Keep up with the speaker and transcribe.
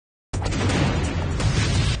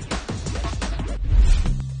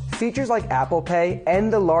Features like Apple Pay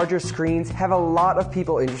and the larger screens have a lot of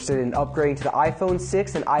people interested in upgrading to the iPhone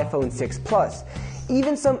 6 and iPhone 6 Plus.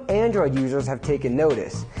 Even some Android users have taken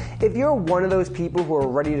notice. If you're one of those people who are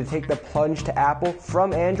ready to take the plunge to Apple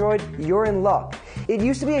from Android, you're in luck. It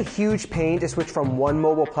used to be a huge pain to switch from one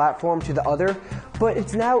mobile platform to the other, but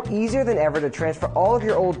it's now easier than ever to transfer all of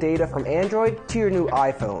your old data from Android to your new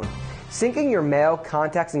iPhone. Syncing your mail,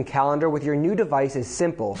 contacts, and calendar with your new device is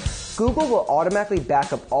simple. Google will automatically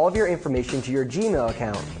back up all of your information to your Gmail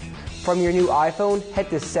account. From your new iPhone, head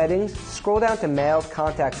to Settings, scroll down to Mail,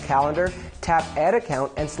 Contacts, Calendar, tap Add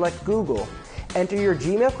Account, and select Google. Enter your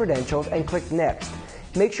Gmail credentials and click Next.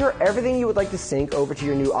 Make sure everything you would like to sync over to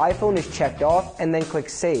your new iPhone is checked off, and then click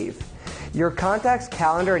Save. Your contacts,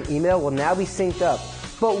 calendar, and email will now be synced up,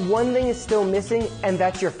 but one thing is still missing, and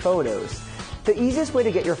that's your photos. The easiest way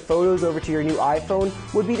to get your photos over to your new iPhone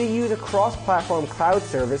would be to use a cross-platform cloud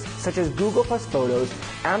service such as Google Plus Photos,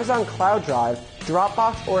 Amazon Cloud Drive,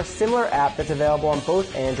 Dropbox, or a similar app that's available on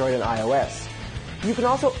both Android and iOS. You can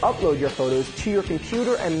also upload your photos to your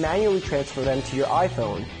computer and manually transfer them to your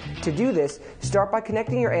iPhone. To do this, start by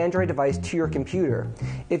connecting your Android device to your computer.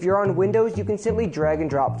 If you're on Windows, you can simply drag and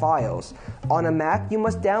drop files. On a Mac, you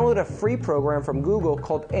must download a free program from Google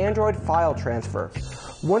called Android File Transfer.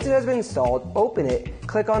 Once it has been installed, open it,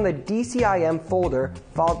 click on the DCIM folder,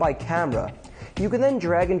 followed by Camera. You can then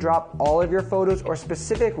drag and drop all of your photos or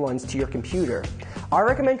specific ones to your computer. I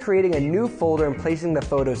recommend creating a new folder and placing the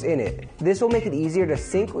photos in it. This will make it easier to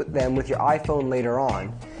sync them with your iPhone later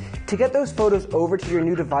on. To get those photos over to your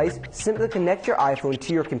new device, simply connect your iPhone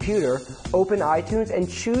to your computer, open iTunes, and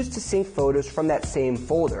choose to sync photos from that same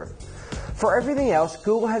folder. For everything else,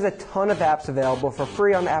 Google has a ton of apps available for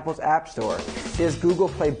free on Apple's App Store. There's Google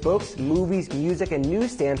Play Books, Movies, Music, and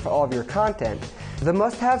Newsstand for all of your content. The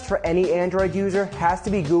must-haves for any Android user has to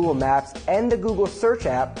be Google Maps and the Google Search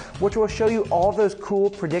app, which will show you all of those cool,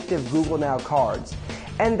 predictive Google Now cards.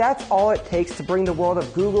 And that's all it takes to bring the world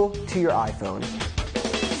of Google to your iPhone.